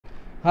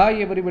Hi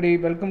everybody,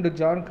 welcome to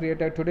John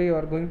Creator. Today we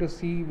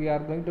are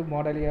going to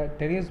model a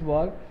tennis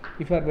ball.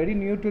 If you are very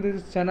new to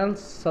this channel,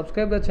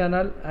 subscribe the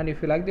channel, and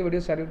if you like the video,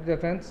 share it with your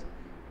friends.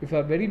 If you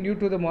are very new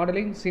to the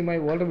modeling, see my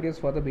older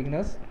videos for the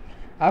beginners.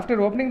 After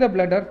opening the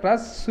Blender,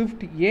 press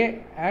Shift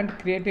A and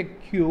create a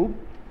cube.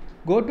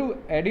 Go to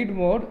edit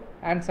mode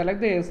and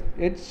select the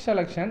edge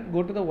selection.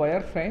 Go to the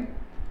wireframe.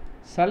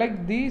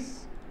 Select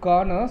these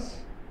corners,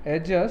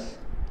 edges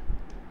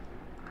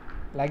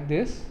like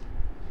this.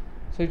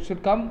 So it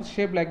should come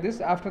shape like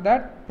this. After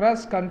that,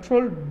 press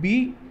Ctrl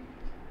B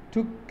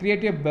to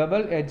create a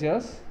bevel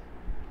edges.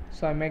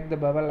 So I make the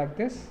bevel like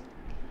this,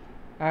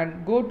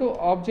 and go to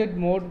object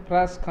mode,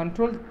 press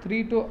Ctrl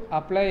 3 to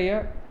apply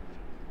a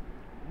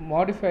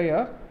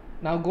modifier.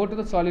 Now go to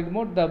the solid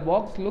mode. The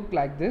box look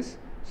like this.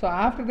 So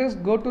after this,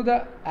 go to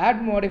the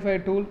add modifier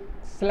tool,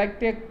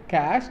 select a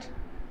cast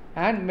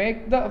and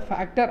make the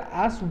factor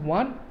as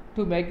 1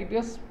 to make it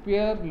a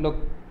sphere look.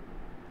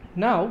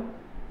 Now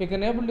you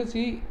can able to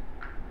see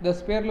the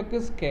sphere look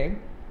is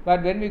came,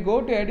 but when we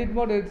go to edit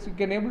mode, you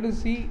can able to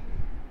see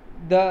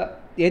the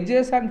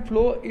edges and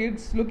flow,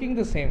 it's looking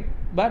the same,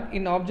 but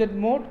in object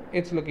mode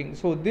it's looking.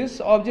 So this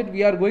object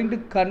we are going to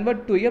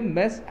convert to a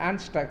mesh and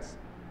structs.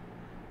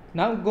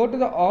 Now go to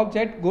the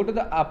object, go to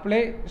the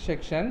apply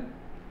section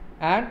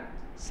and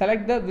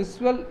select the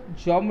visual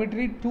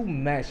geometry to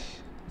mesh.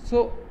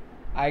 So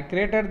I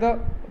created the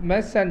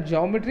mesh and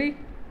geometry.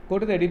 Go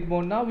to the edit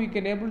mode. Now we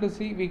can able to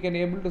see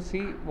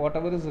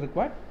whatever is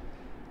required.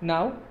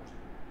 Now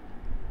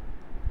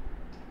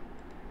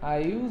I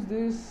use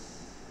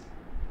this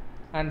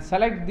and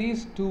select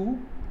these two.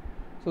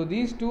 So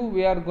these two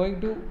we are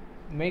going to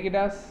make it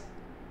as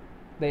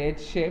the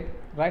edge shape,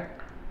 right?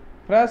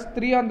 Press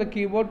 3 on the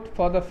keyboard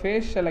for the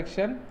face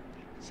selection.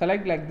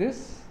 Select like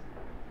this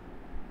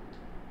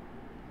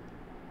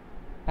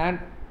and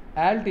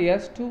Alt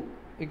S2,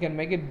 you can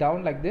make it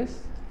down like this.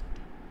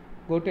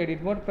 Go to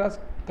edit mode, press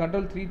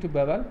Ctrl 3 to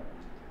bevel.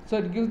 So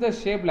it gives the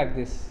shape like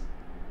this.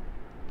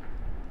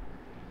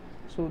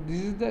 So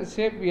this is the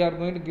shape we are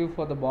going to give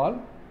for the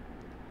ball.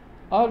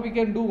 Or we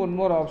can do one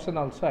more option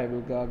also. I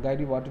will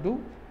guide you what to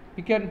do.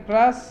 You can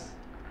press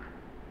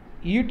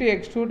U to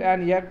extrude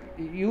and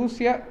use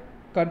a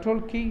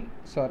control key.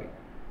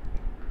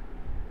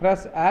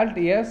 Press Alt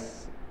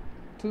S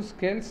to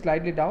scale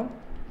slightly down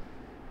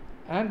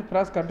and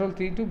press Ctrl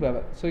 3 to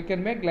bevel. So you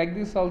can make like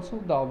this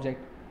also the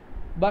object.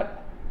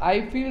 But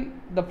I feel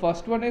the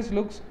first one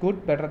looks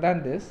good, better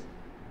than this.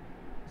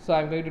 So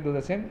I am going to do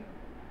the same.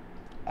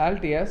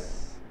 Alt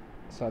S,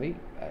 I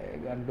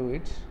undo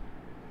it.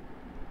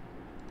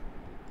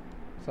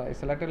 So I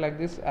selected like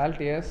this,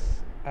 Alt S,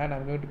 and I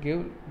am going to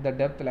give the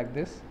depth like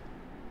this.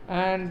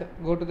 And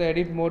go to the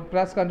edit mode,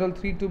 press Ctrl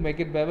 3 to make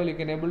it bevel. You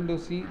can able to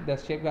see the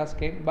shape has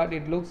came, but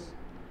it looks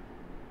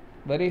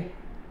very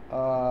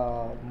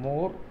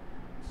more.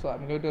 So I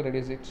am going to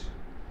reduce it.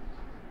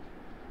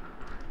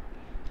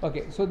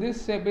 Okay, so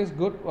this shape is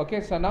good.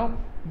 Okay, so now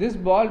this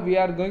ball we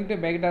are going to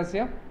make it as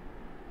a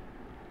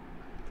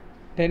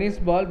tennis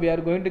ball. We are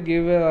going to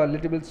give a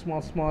little bit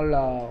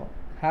small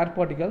hair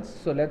particles.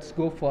 So let's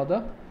go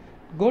further.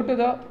 Go to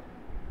the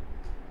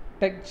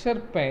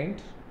texture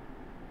paint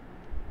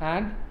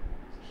and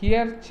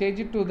here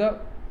change it to the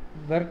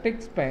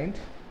vertex paint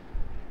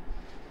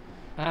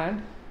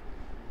and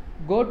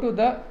go to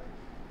the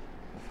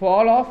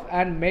fall off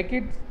and make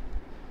it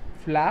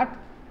flat,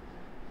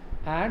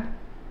 and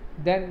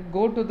then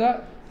go to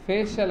the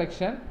face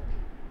selection.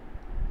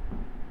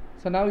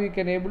 So now you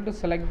can able to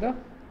select the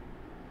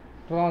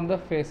draw on the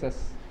faces.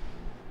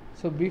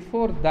 So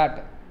before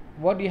that,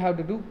 what you have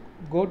to do,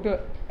 go to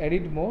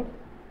edit mode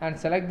and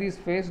select this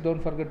face.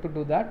 Don't forget to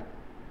do that.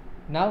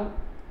 Now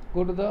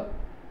go to the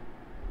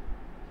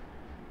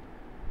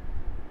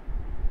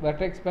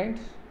vertex paint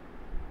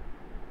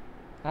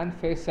and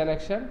face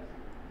selection.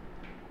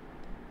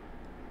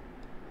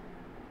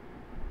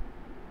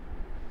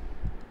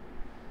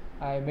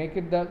 I make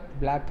it the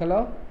black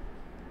color,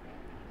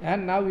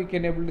 and now we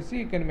can able to see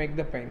you can make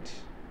the paint.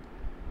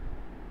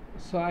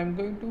 So I am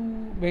going to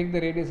make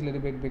the radius a little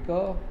bit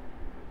bigger.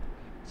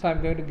 So I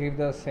am going to give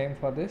the same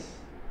for this.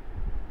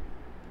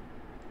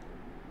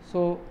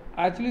 So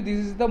actually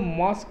this is the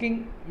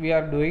masking we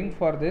are doing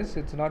for this.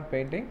 It's not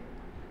painting,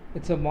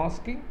 it's a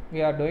masking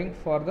we are doing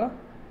for the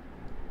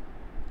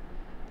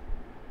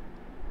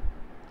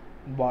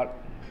ball.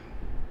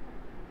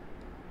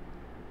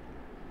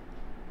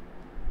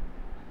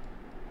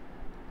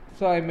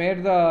 So I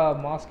made the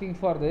masking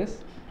for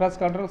this. Press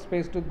Ctrl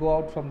space to go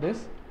out from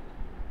this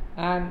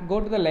and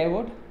go to the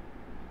layout.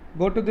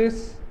 Go to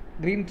this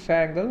green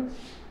triangle.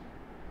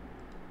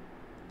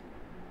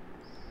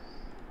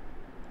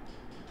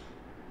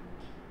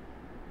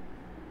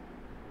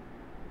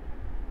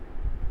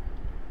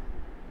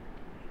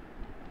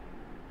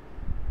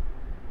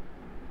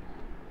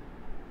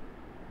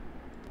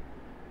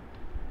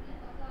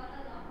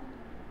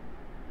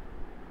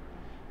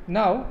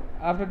 Now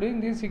after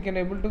doing this, you can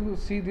able to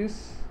see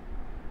this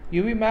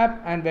UV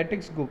map and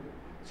vertex group.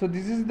 So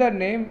this is the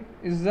name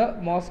is the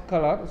mask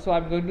color. So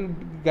I'm going to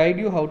guide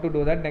you how to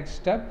do that. Next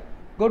step,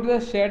 Go to the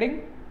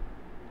shading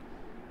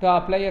to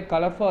apply a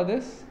color for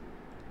this,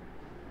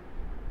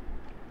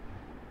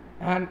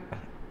 and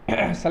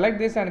select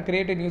this and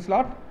create a new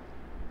slot,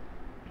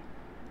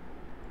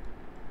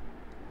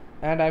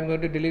 and I'm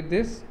going to delete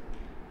this.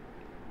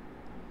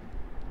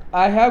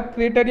 I have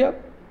created a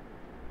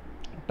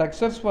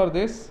textures for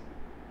this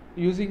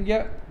using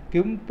a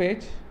GIMP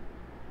page.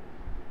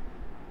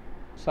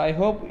 So I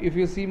hope if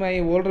you see my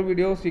older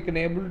videos, you can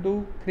able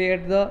to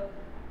create the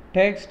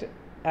text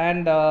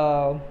and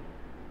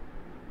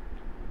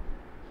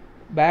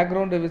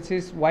background which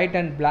is white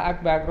and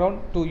black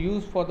background to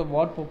use for the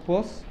what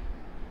purpose.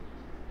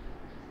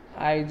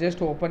 I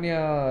just open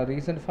a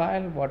recent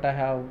file what I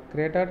have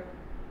created.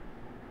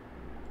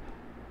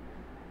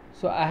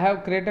 So I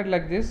have created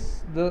like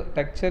this. The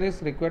texture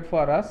is required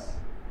for us.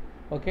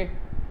 Okay,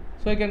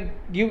 so you can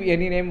give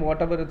any name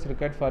whatever it's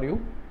required for you.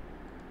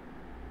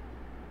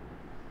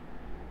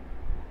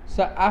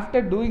 So after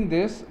doing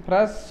this,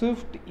 press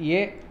Shift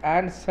A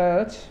and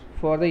search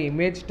for the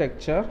image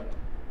texture.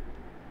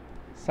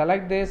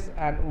 Select this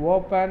and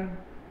open.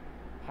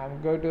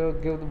 I'm going to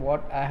give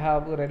what I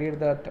have ready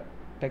the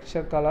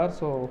texture color,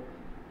 so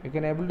you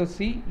can able to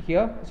see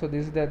here. So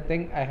this is the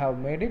thing I have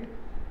made it.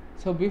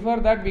 So before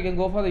that, we can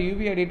go for the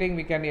UV editing.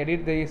 We can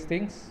edit these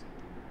things.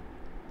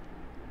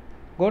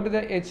 Go to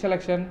the edge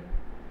selection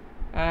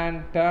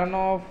and turn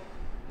off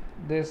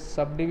this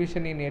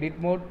subdivision in edit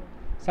mode.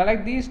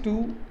 Select these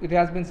two. It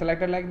has been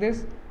selected like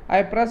this.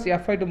 I press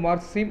F5 to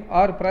mark seam,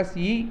 or press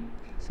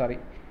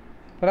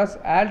press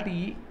Alt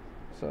E,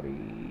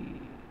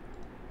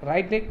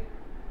 right click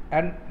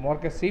and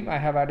mark a seam. I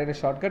have added a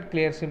shortcut,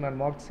 clear seam and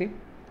mark seam.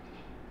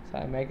 So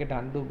I make it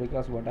undo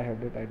because what I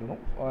have did I don't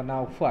know.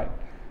 Now fine.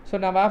 So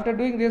now after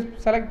doing this,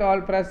 select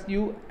all, press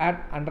U and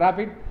unwrap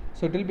it.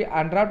 So it will be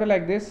unwrapped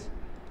like this.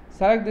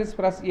 Select this,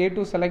 press A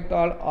to select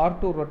all, or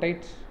to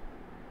rotate.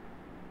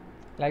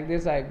 Like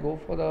this, I go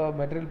for the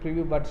material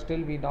preview, but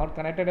still we not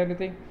connected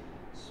anything.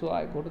 So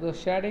I go to the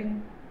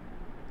shading.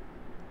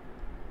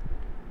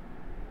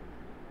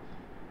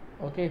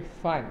 Okay,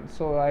 fine.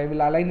 So I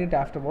will align it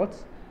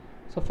afterwards.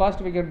 So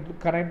first we can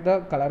connect the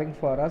coloring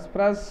for us.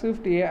 Press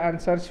Shift A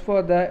and search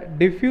for the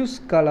diffuse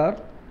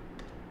color.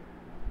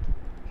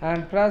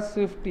 And press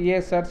Shift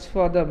A, search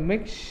for the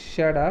mix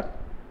shader.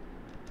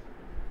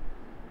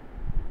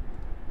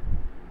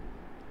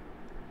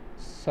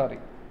 Sorry,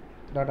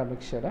 not a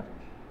mix shader.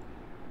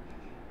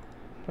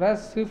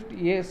 Press Shift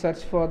A,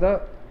 search for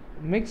the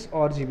mix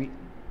RGB.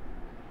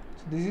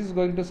 So this is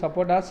going to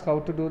support us. How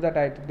to do that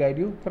I guide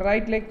you.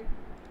 Right click,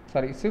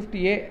 Shift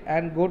A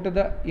and go to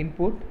the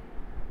input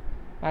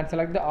and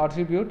select the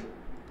attribute,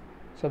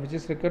 so which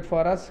is required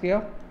for us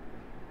here,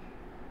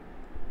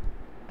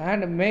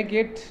 and make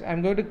it,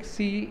 I'm going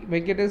to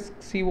make it as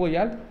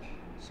COL,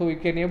 so you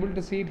can able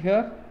to see it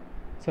here.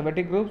 So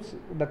vertic groups,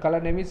 the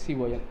color name is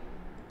COL.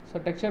 So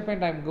texture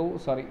paint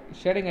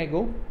shading I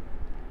go,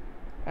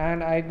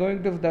 and I'm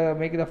going to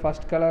make the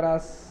first color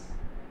as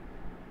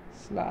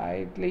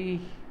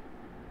slightly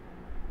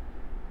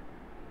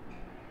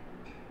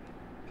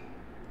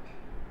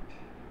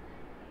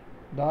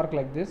dark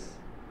like this.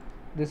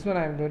 This one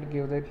I'm going to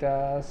give it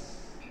as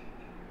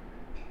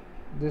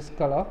this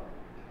color,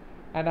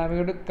 and I'm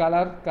going to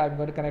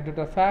connect it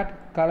to a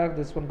fat color.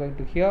 This one going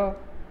to here,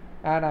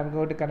 and I'm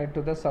going to connect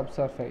to the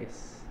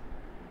subsurface.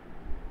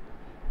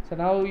 So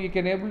now you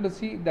can able to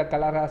see the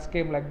color has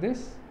came like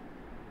this.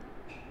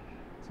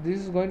 So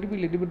this is going to be a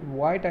little bit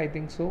white, I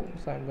think so.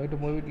 So I'm going to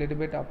move it a little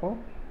bit up.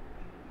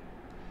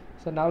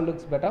 So now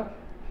looks better.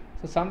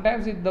 So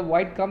sometimes the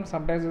white comes,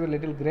 sometimes the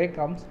little gray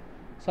comes.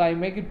 So I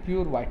make it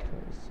pure white,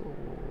 so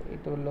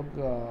it will look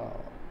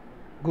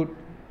good.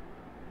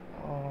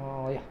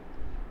 Yeah,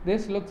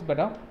 this looks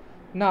better.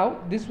 Now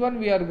this one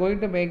we are going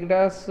to make it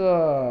as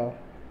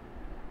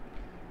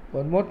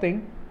one more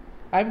thing.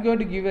 I'm going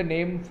to give a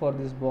name for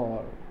this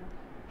ball.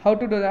 How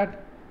to do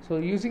that? So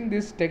using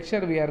this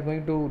texture we are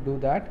going to do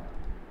that.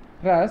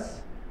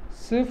 Press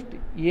Shift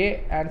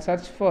A and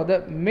search for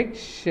the mix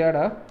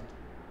shader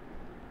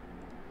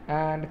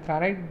and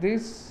connect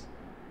this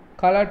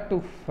color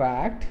to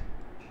fact,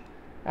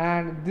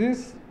 and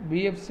this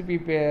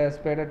BFCP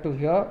spreader to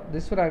here.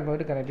 This one I'm going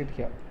to connect it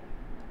here.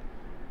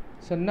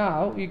 So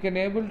now you can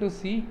able to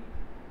see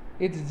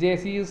its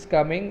JC is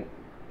coming,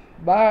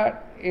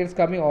 but it's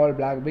coming all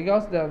black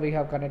because we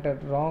have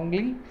connected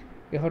wrongly.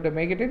 We have to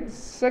make it in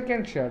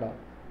second shader.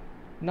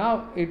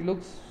 Now it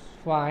looks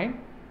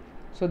fine.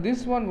 So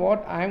this one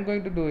what I am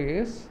going to do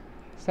is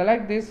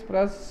select this,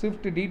 press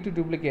Shift D to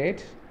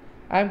duplicate.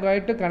 I am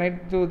going to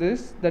connect to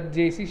this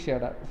JC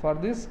shader. For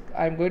this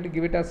I am going to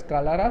give it as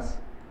color as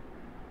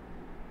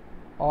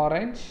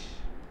orange.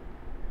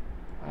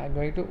 I am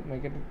going to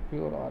make it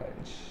pure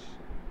orange.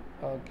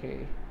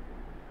 Okay,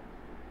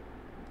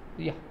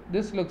 yeah,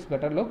 this looks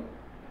better. Look,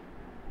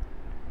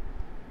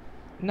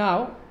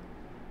 now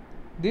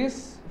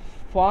this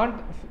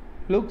font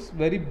looks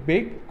very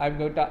big. I'm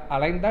going to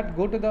align that.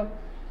 Go to the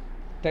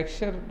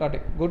texture,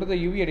 go to the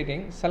UV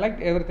editing,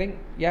 select everything,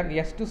 and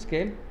yes to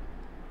scale.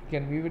 You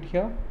can view it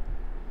here.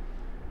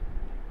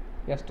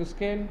 Yes to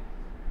scale,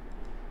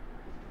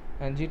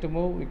 and G to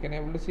move. You can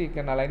able to see, you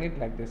can align it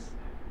like this.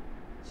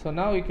 So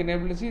now you can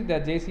able to see the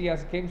JC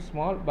has came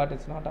small, but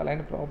it's not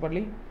aligned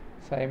properly.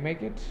 So I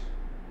make it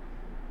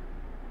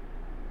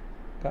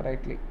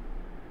correctly.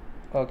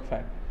 Okay,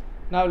 fine.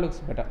 Now looks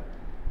better.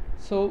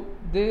 So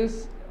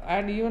this,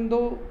 and even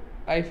though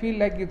I feel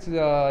like it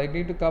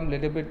need to come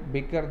little bit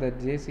bigger the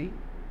JC,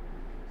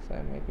 so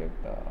I make it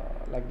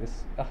like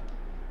this.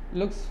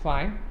 Looks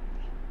fine.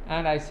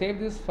 And I save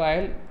this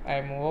file. I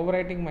am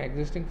overwriting my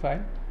existing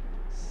file.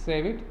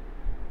 Save it.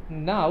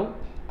 Now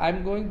I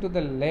am going to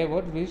the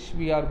layout. Which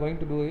we are going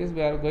to do is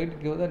we are going to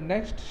give the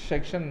next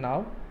section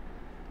now.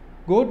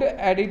 Go to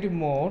edit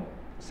mode.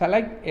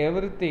 Select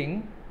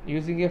everything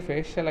using a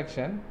face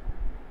selection.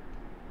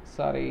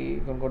 Sorry,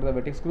 you can go to the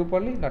vertex group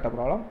only, not a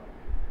problem.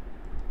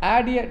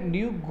 Add a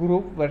new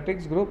group,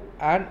 vertex group,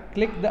 and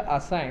click the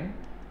assign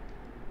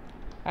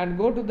and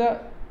go to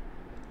the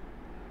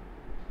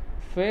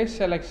face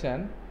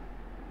selection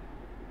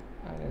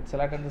and it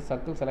selected the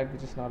circle select,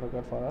 which is not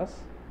required for us.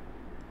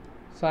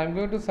 So I am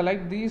going to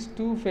select these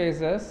two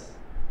faces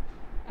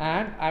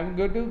and I am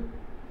going to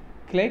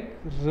click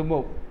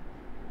remove.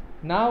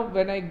 Now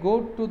when I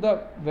go to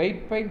the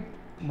weight paint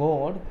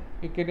mode,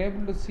 you can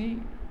able to see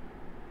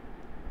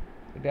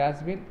it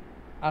has been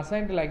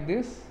assigned like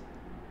this.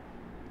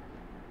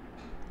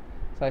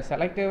 So I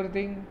select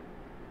everything,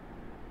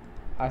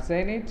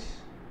 assign it,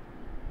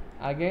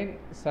 again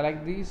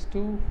select these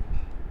two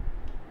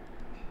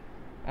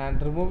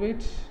and remove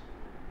it.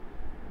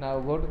 Now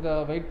go to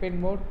the weight paint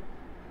mode.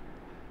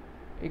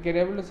 You can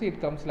able to see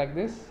it comes like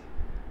this.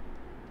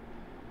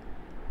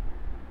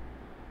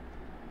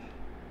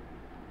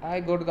 I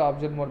go to the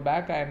object mode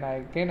back and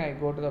again I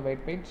go to the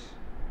weight paint.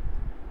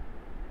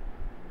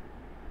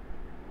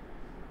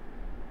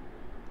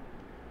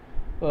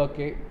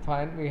 Okay,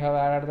 fine. We have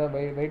added the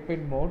weight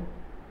paint mode.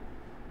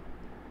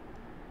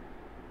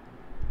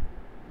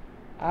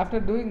 After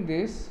doing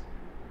this,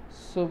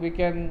 so we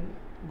can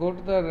go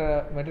to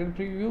the material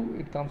preview.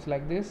 It comes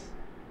like this,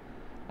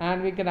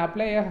 and we can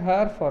apply a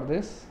hair for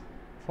this,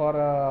 for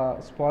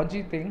a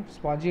spongy thing,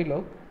 spongy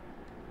look.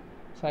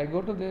 So I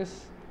go to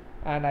this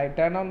and I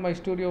turn on my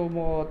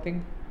studio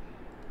thing.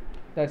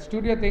 That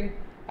studio thing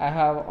I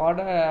have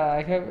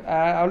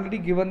already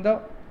given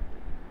the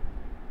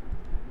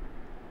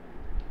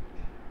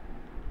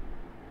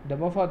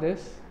demo for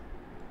this,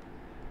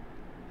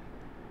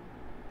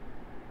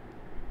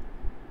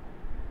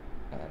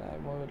 and I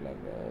move it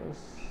like this.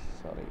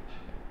 Sorry.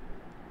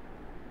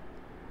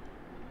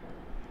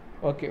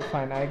 Okay,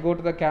 fine. I go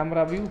to the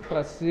camera view,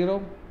 press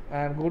 0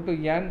 and go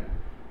to N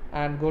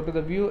and go to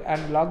the view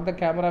and lock the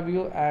camera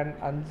view and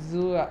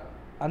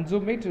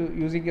unzoom it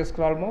using a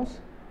scroll mouse,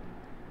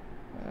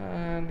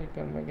 and you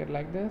can make it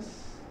like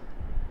this.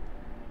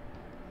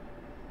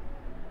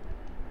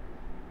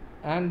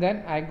 And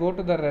then I go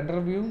to the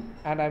render view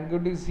and I'm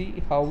going to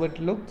see how it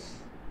looks,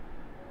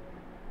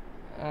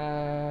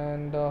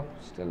 and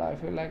still I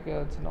feel like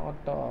it's not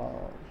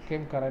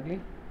came correctly.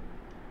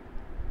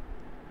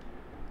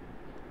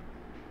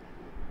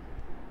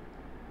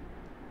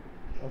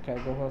 Okay, I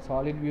go for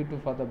solid view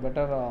for the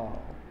better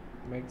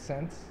make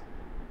sense.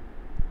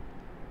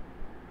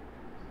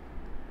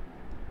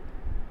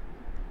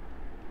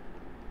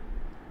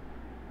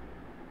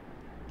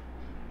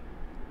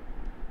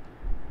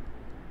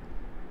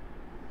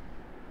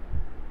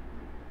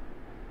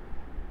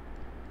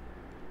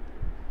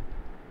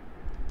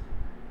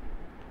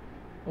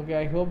 Okay,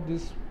 I hope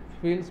this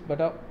feels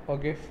better.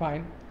 Okay,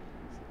 fine.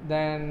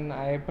 Then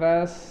I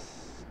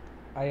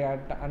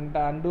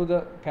undo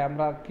the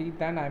camera key,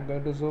 then I'm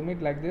going to zoom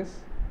it like this.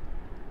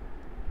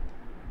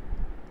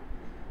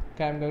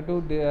 Okay, I'm going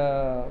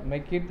to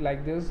make it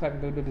like this.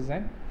 I'm going to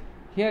design.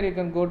 Here you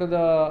can go to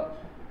the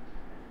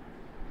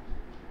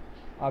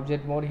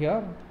object mode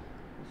here.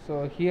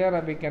 So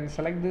here we can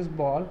select this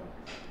ball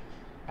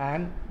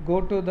and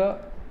go to the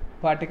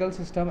particle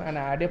system and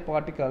add a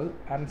particle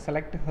and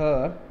select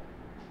her.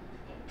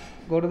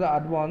 Go to the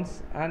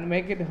advance and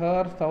make it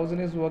her 1000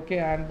 is okay,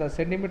 and the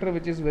centimeter,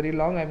 which is very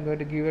long, I'm going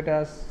to give it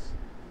as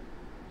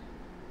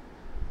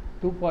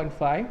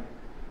 2.5.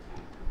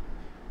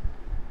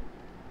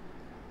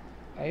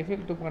 I feel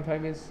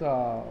 2.5 is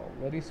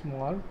very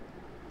small,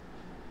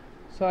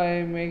 so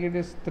I make it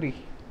as 3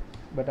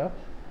 better,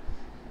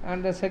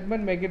 and the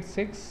segment make it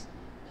 6,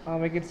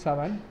 make it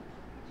 7,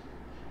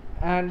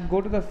 and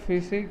go to the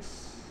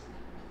physics.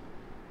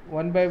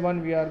 One by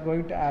one we are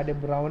going to add a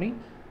brownie.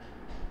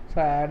 So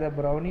I add a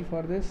brownie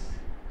for this.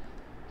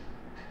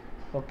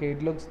 Okay,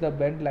 it looks the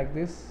bend like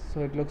this,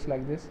 so it looks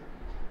like this.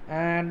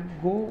 And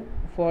go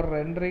for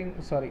rendering,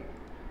 sorry,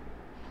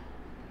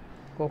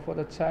 go for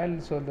the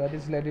child, so that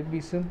is, let it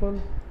be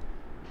simple.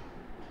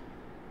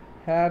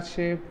 Hair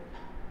shape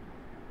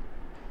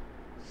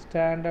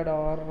standard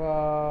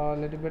or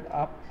little bit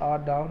up or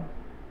down.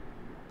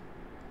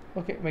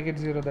 Okay, make it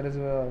 0, that is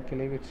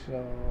okay, which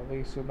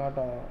we should not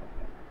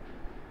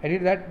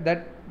edit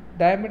that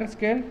diameter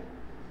scale.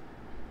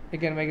 You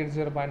can make it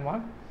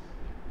 0.1.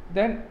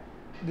 Then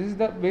this is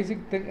the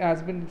basic thing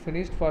has been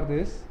finished for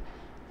this.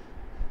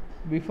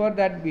 before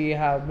that we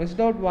have missed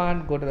out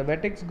one. Go to the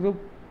vertex group.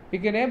 You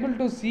can able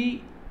to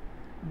see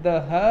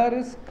the hair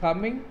is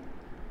coming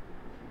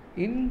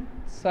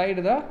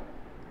inside the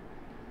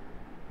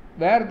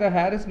where the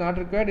hair is not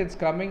required, it's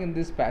coming in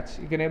this patch.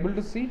 You can able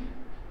to see.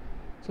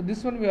 So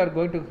this one we are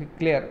going to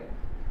clear.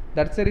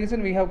 That's the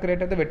reason we have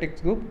created the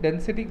vertex group,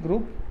 density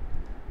group,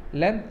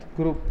 length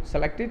group.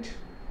 Select it.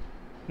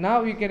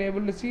 Now you can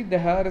able to see the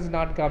hair is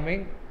not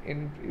coming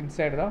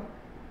inside the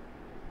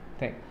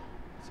thing,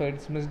 so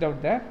it's missed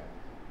out there.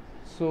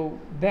 So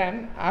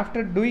then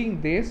after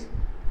doing this,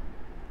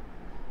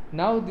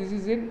 now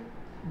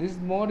this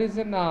mode is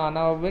in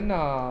now in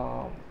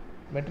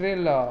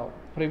material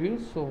preview,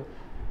 so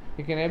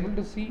you can able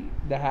to see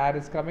the hair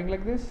is coming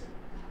like this.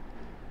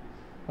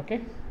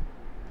 Okay,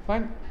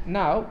 fine.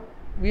 Now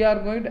we are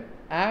going to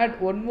add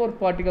one more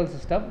particle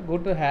system. Go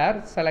to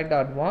hair, select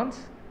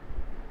advanced,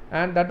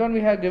 and that one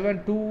we have given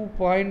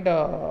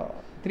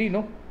 2.3,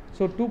 no,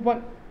 so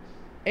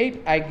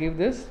 2.8 I give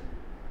this.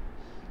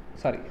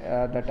 Sorry,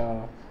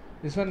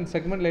 this one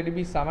segment let it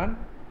be 7,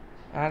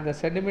 and the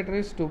centimeter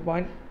is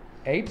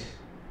 2.8,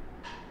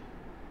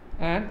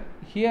 and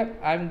here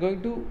I am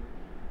going to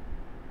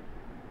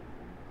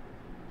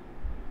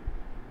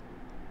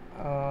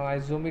I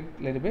zoom it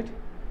a little bit,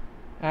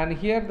 and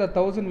here the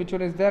 1000 which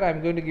one is there, I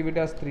am going to give it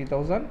as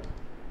 3000,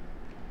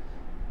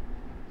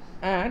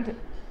 and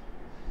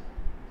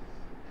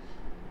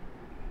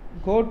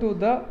go to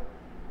the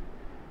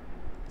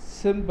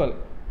symbol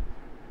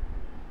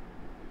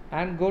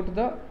and go to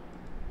the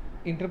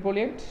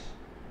interpolate.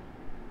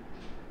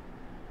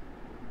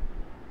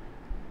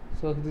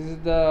 So this is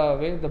the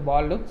way the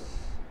ball looks,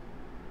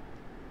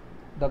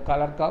 the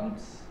color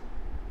comes.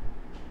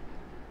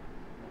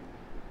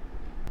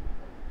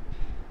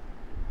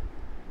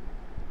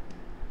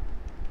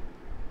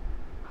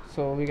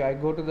 So I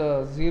go to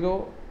the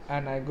 0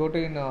 and I go to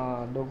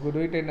do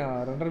it in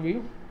render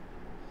view,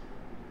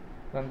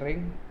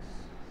 rendering.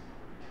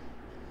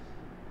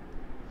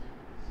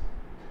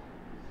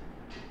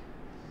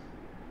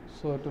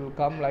 So it will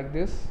come like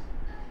this.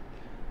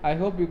 I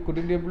hope you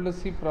couldn't be able to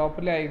see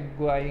properly.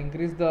 I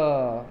increase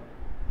the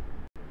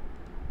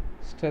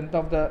strength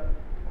of the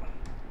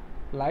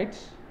light,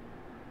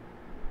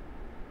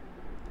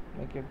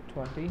 make it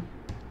 20.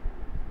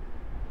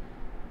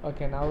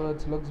 Okay, now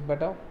it looks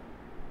better.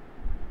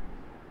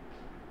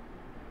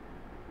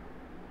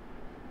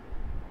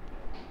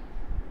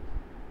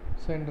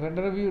 So in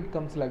render view it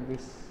comes like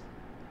this.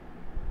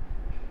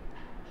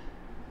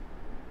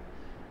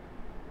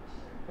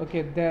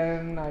 Okay,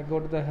 then I go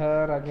to the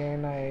hair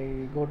again,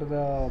 I go to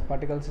the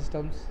particle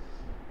systems,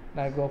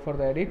 and I go for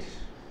the edit.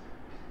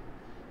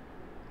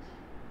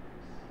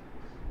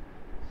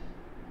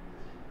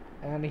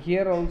 And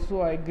here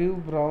also I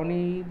give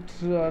brownie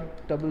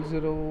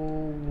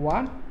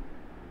 001,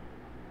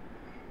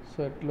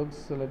 so it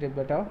looks a little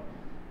better.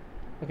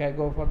 Okay, I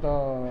go for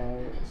the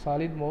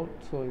solid mode,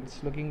 so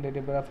it's looking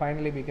little better.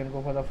 Finally we can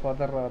go for the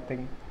further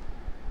thing.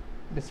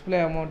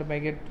 Display amount,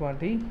 make it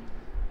 20.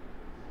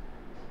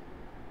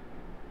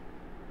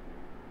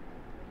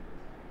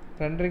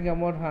 Rendering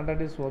amount 100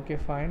 is okay,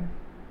 fine.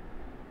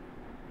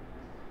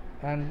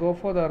 And go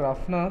for the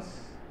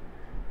roughness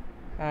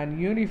and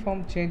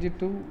uniform, change it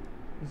to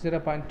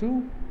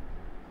 0.2,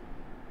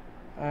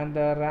 and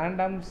the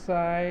random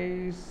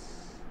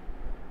size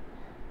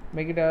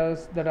make it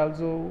as that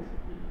also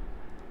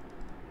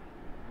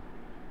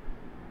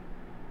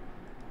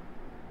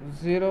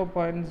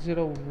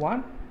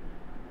 0.01.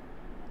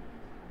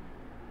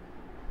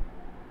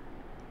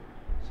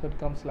 So it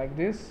comes like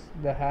this,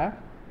 the hair.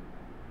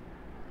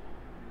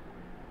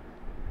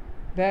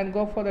 Then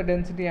go for the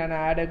density and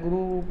add a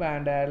group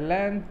and a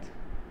length.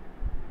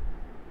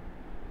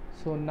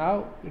 So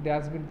now it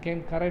has been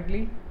came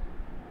correctly,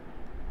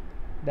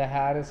 the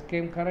hair is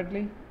came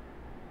correctly.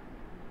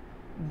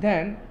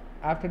 Then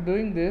after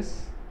doing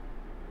this,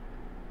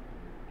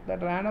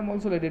 that random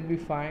also let it be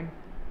fine.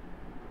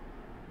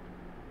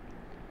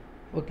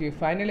 Okay,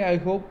 finally I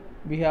hope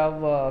we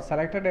have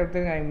selected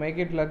everything. I make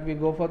it, let me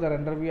go for the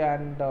render view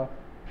and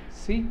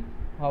see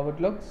how it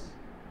looks,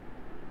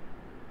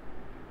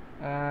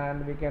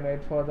 and we can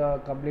wait for the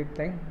complete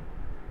thing.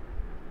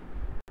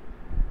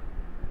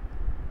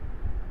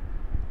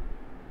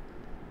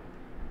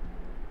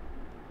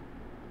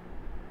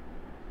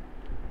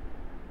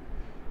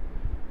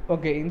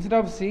 Okay, instead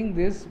of seeing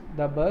this,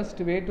 the best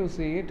way to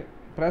see it,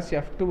 press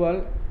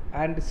F12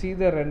 and see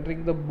the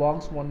rendering the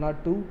box 1 or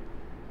 2,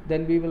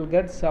 then we will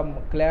get some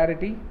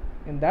clarity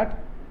in that.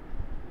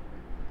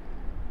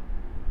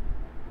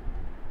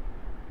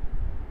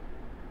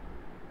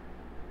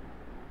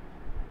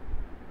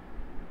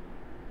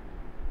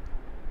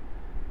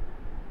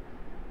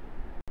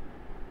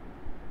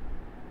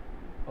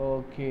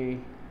 Okay,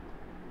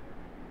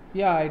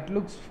 yeah, it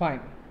looks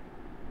fine.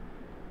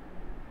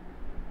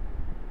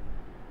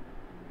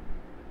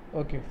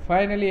 Okay,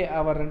 finally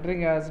our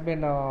rendering has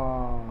been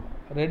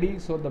ready.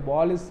 So the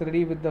ball is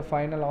ready with the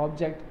final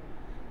object,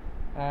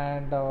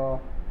 and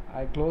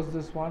I close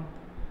this one.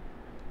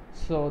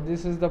 So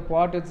this is the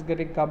part, it's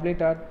getting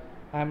completed.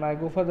 and I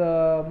go for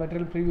the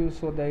material preview,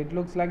 so that it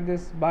looks like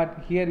this,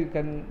 but here you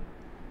can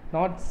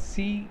not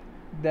see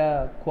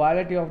the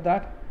quality of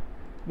that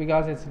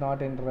because it's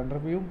not in render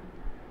view.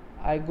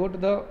 I go to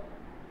the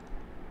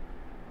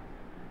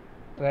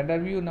render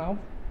view now,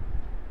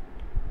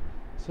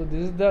 so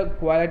this is the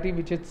quality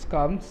which it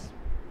comes,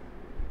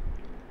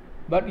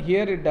 but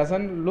here it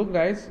doesn't look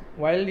nice.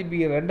 While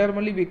we render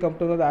only we come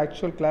to the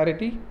actual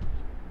clarity.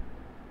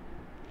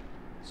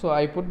 So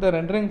I put the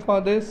rendering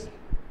for this.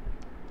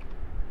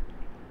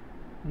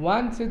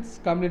 Once it's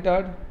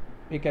completed,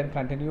 we can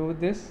continue with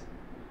this.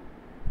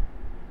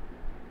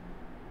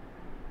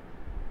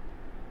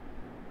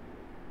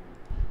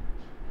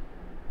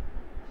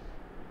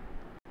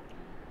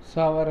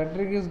 So our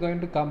rendering is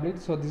going to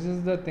complete. So this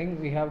is the thing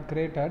we have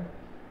created,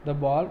 the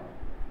ball.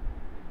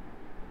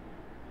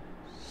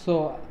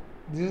 So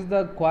this is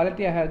the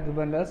quality I have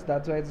given less,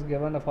 that's why it's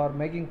given. For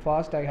making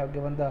fast I have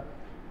given the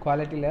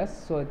quality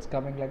less, so it's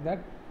coming like that.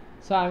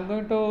 So I'm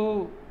going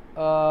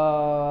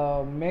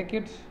to make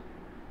it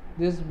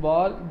this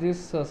ball, this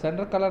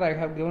center color I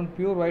have given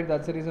pure white,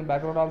 that's the reason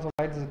background also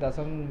white, it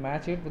doesn't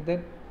match it with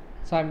it.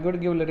 So I'm going to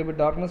give a little bit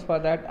darkness for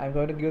that. I'm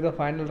going to give the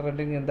final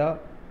rendering in the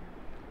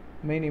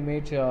main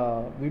image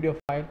video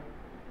file.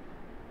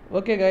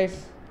 Okay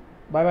guys,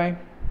 bye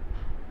bye.